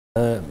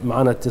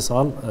معنا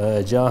اتصال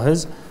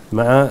جاهز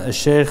مع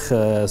الشيخ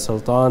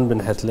سلطان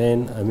بن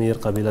حثلين أمير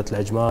قبيلة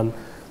العجمان.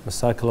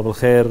 مساك الله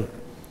بالخير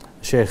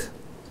شيخ.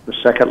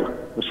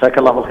 مساك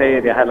الله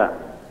بالخير. يا هلا،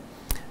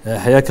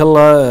 حياك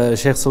الله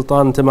شيخ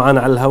سلطان، أنت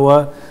معنا على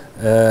الهواء.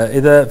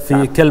 إذا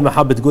في كلمة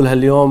حاب تقولها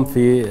اليوم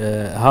في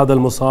هذا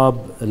المصاب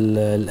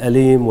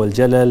الأليم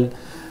والجلل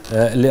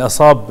اللي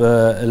أصاب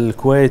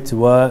الكويت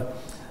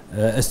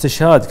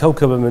واستشهاد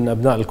كوكبة من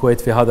أبناء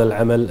الكويت في هذا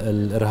العمل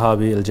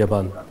الإرهابي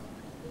الجبان.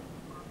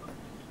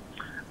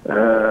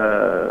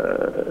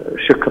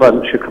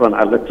 شكرا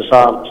على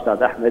الاتصال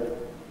أستاذ أحمد.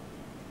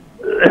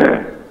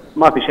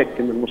 ما في شك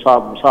أن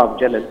المصاب مصاب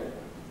جلل،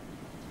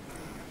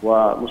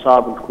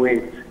 ومصاب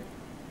الكويت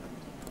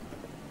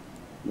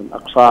من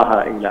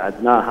أقصاها إلى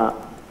أدناها.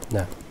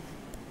 نعم.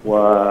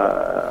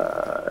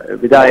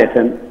 وبداية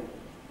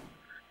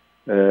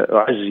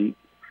أعزي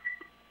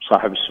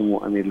صاحب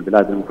السمو أمير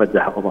البلاد المفدى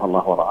حفظه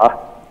الله ورعاه،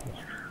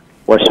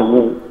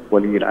 وسمو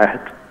ولي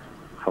العهد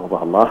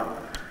حفظه الله،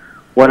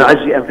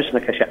 ونعزي أنفسنا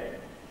كشعب،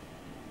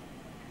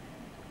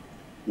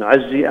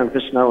 نعزي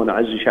أنفسنا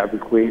ونعزي شعب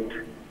الكويت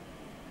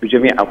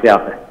بجميع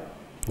أطيافه.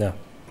 نعم.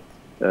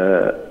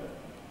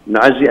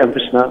 نعزي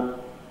أنفسنا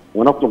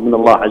ونطلب من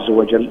الله عز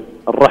وجل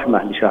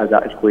الرحمة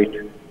لشهداء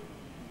الكويت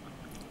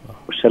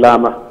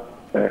والسلامة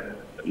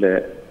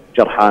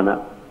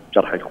لجرحانا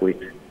جرح الكويت.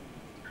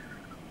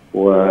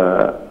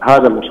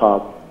 وهذا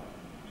المصاب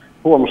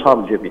هو مصاب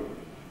الجميع،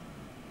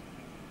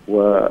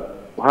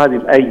 وهذه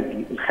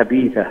الأيدي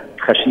الخبيثة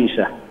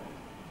الخسيسة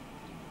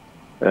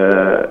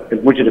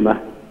المجرمة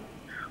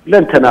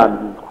لن تنال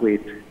من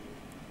الكويت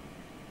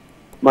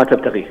ما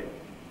تبتغيه،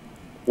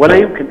 ولا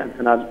يمكن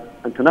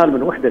أن تنال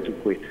من وحدة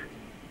الكويت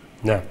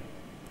نعم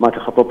ما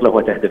تخطط له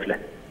وتهدف له.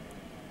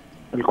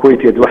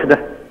 الكويت يد وحدة،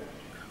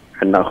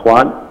 احنا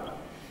اخوان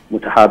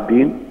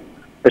متحابين،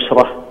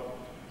 اسرة،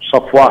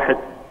 صف واحد،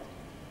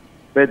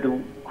 بدو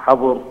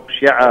حضر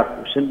شيعة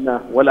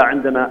وسنة، ولا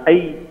عندنا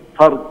أي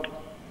فرق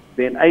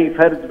بين أي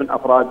فرد من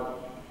أفراد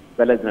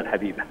بلدنا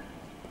الحبيبة.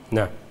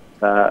 نعم.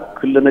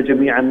 فكلنا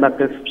جميعا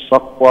نقف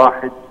صف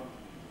واحد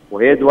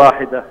ويد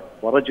واحدة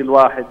ورجل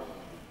واحد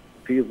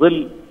في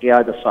ظل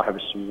قيادة صاحب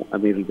السمو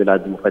أمير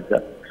البلاد المفدى،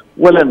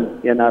 ولن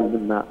ينال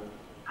منا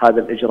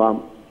هذا الإجرام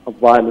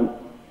الظالم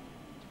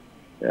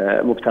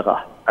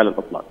مبتغاه على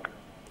الإطلاق.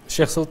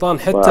 شيخ سلطان،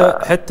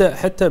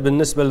 حتى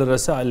بالنسبة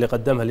للرسائل اللي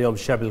قدمها اليوم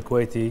الشعب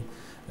الكويتي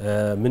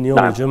من يوم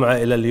الجمعة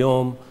إلى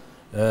اليوم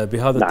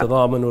بهذا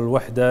التضامن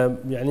والوحدة،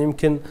 يعني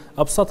يمكن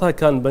أبسطها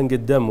كان بنك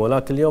الدم،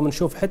 ولكن اليوم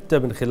نشوف حتى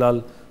من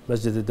خلال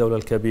مسجد الدولة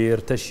الكبير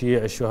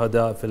تشييع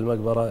الشهداء في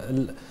المقبرة.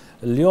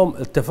 اليوم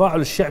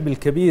التفاعل الشعبي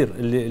الكبير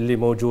اللي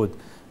موجود،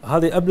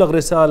 هذه أبلغ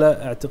رسالة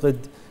أعتقد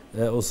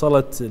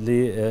وصلت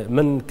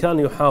لمن كان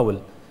يحاول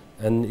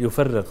أن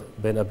يفرق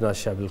بين أبناء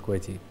الشعب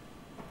الكويتي.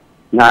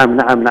 نعم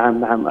نعم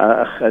نعم نعم.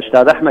 أخ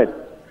أستاذ أحمد،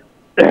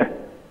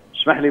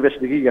 اسمح لي بس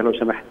دقيقة لو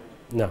سمحت.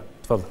 نعم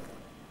تفضل.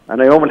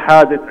 أنا يوم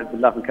الحادث عبد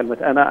الله من كلمة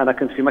أنا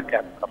كنت في مكة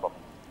المكرمة،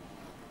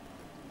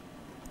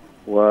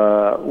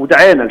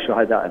 ودعينا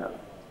لشهدائنا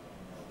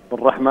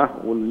بالرحمة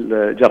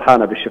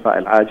والجرحانا بالشفاء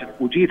العاجل.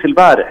 وجيت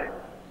البارح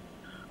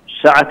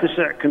الساعة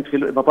 9 كنت في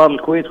مطار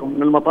الكويت،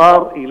 ومن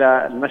المطار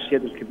إلى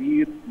المسجد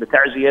الكبير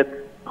لتعزية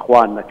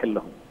إخواننا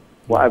كلهم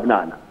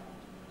وأبنائنا.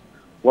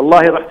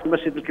 والله رحت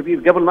المسجد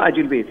الكبير قبل ما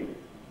أجي لبيتي،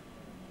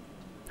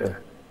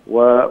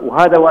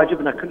 وهذا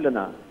واجبنا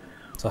كلنا.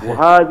 صحيح.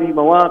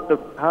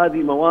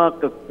 وهذه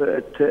مواقف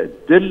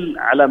تدل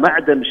على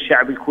معدن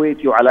الشعب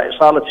الكويتي، وعلى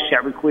إصالة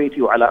الشعب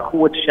الكويتي، وعلى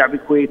أخوة الشعب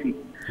الكويتي.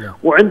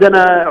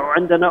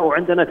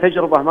 وعندنا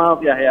تجربة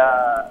ماضية يا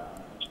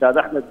أستاذ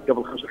أحمد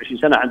قبل 25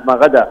 سنة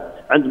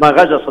عندما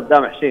غزا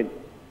صدام حسين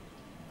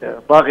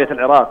طاغية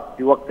العراق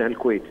في وقته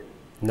الكويت.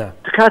 نعم.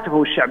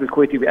 تكاتفوا الشعب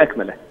الكويتي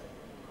بأكمله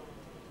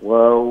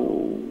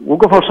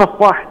ووقفوا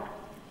صف واحد.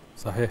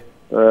 صحيح.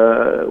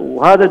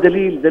 وهذا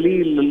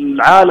دليل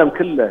العالم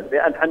كله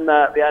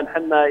بأن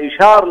حنا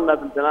يشار لنا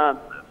بالجنان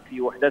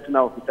في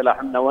وحدتنا وفي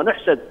تلاحمنا،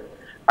 ونحسد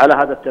على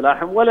هذا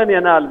التلاحم، ولن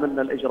ينال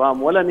منا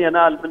الإجرام، ولن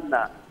ينال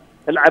منا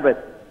العبث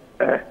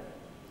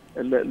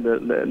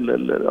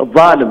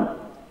الظالم،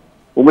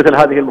 ومثل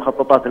هذه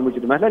المخططات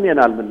المجرمة لن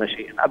ينال منا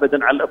شيء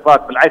أبدا على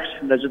الإطلاق. بالعكس،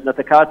 احنا زدنا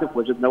تكاتف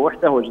وزدنا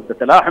وحدة وزدنا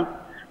تلاحم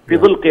في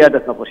ظل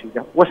قيادتنا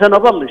الرشيدة،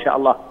 وسنظل إن شاء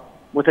الله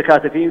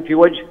متكاتفين في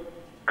وجه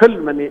كل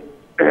من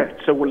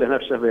تسول له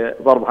نفسه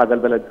بضرب هذا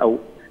البلد أو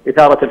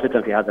إثارة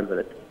الفتن في هذا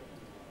البلد.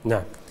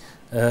 نعم.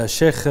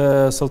 الشيخ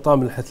سلطان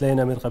بن حثلين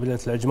أمير قبيلة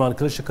العجمان،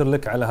 كل الشكر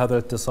لك على هذا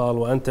الاتصال،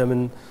 وأنت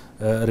من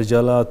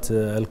رجالات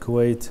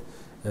الكويت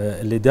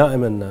اللي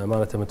دائما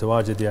أمانة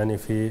متواجد يعني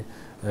في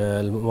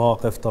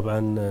المواقف،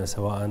 طبعا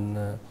سواء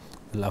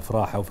في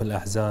الأفراح أو في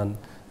الأحزان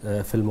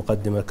في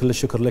المقدمة. كل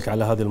الشكر لك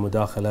على هذه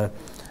المداخلة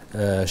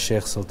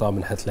الشيخ سلطان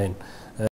بن حثلين.